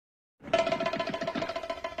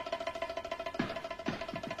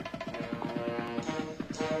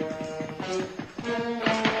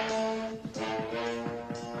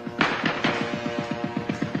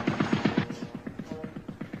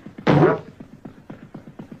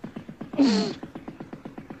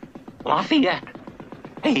Lafayette.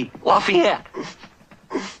 Hey, Lafayette.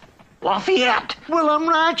 Lafayette. Well, I'm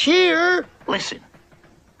right here. Listen.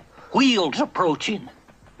 Wheels approaching.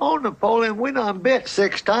 Oh, Napoleon, we done bit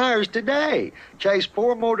 6 tires today. Chased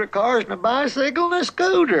 4 motor cars and a bicycle and a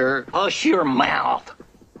scooter. Hush your mouth.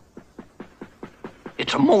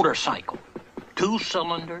 It's a motorcycle.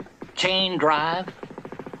 2-cylinder, chain drive,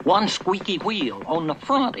 1 squeaky wheel on the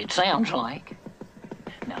front, it sounds like.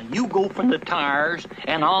 Now, you go for the tires,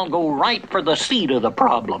 and I'll go right for the seat of the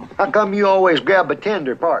problem. How come you always grab a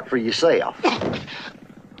tender part for yourself?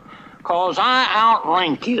 'Cause I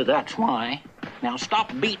outrank you, that's why. Now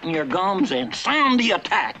stop beating your gums and sound the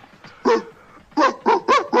attack.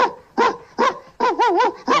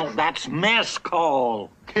 Oh, that's mess call.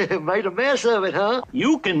 Made a mess of it, huh?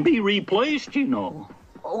 You can be replaced, you know.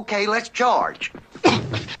 Okay, let's charge.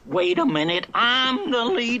 Wait a minute, I'm the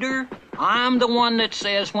leader. I'm the one that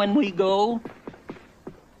says when we go.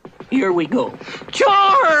 Here we go.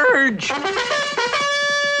 Charge!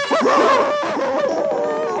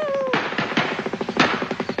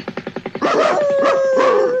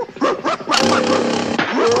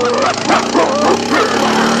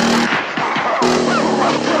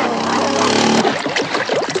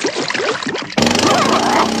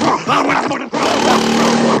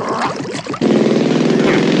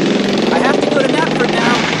 I have to go to Knapford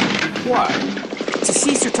now. Why? To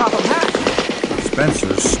see Sir Topham Hatt.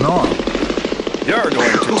 Spencer snarled. You're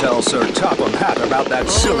going to tell Sir Topham Hatt about that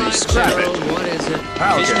silly scrapping. What is it?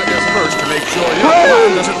 I'll get there first to make sure your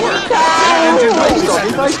plan doesn't work.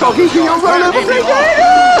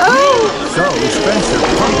 So Spencer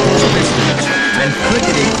pumped his pistols and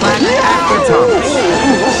clickety-clacked after Thomas.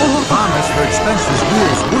 Thomas heard Spencer's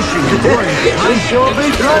wheels whooshing and whirring behind him. Sure be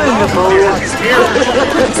trying, Napoleon.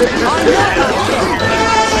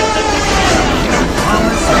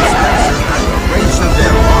 Thomas and Spencer had the race of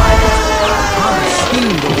their lives. Thomas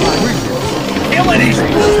steamed over bridges.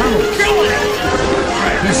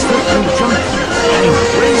 He slipped through junctions and he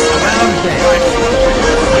raced around bends.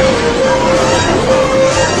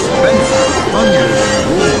 Spencer thundered and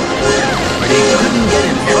roared, but he couldn't get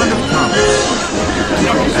in front of Thomas.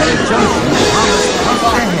 At a junction, Thomas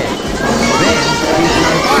puffed ahead. Then he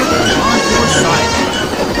turned quickly onto a side.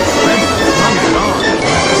 Spencer thundered on.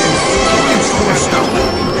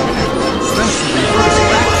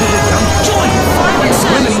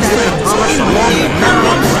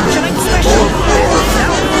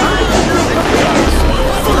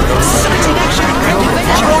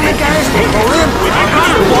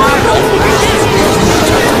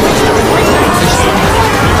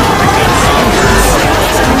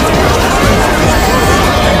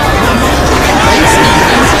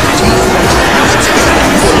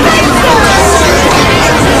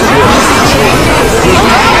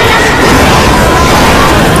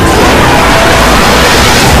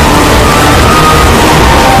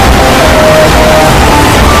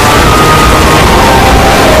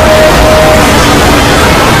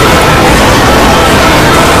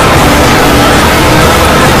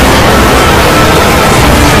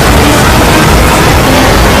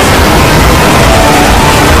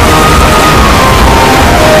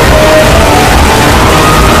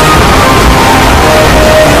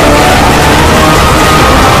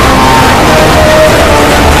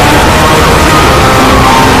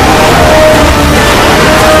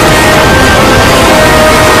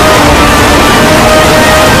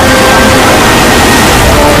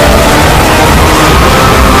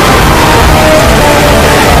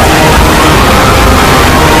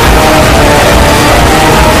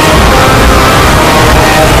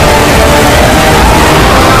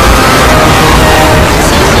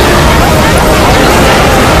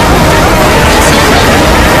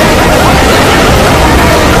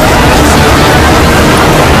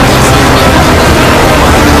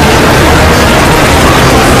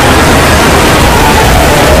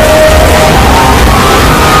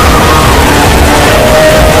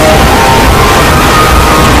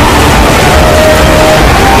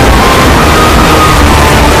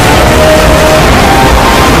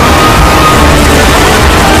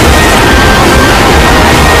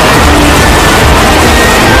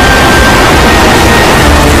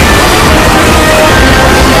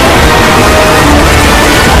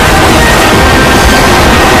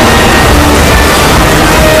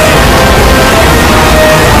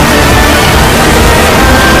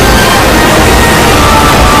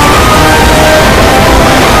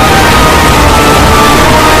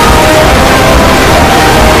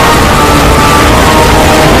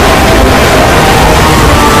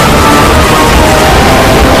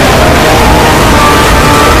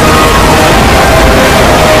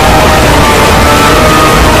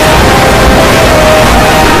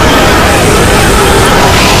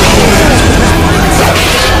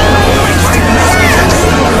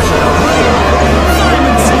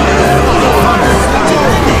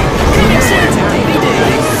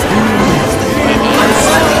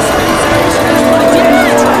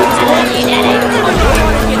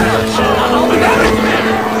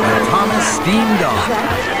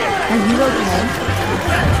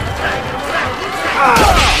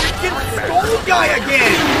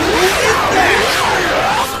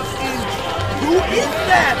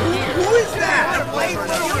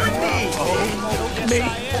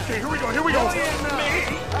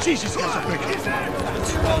 Jesus, guys are breaking. We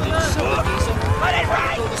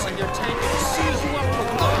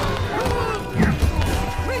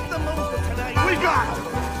got him.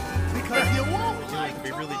 Because you won't like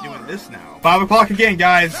be really doing this now. 5 o'clock again,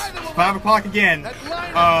 guys. 5 o'clock again.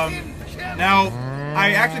 Now,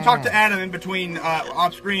 I actually talked to Adam in between,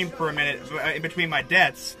 off screen for a minute, in between my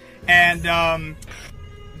deaths, and,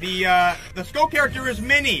 the Skull character is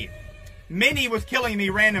Minnie. Minnie was killing me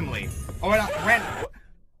randomly. Oh,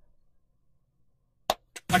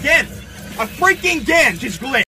 again! A freaking again! She's glitched!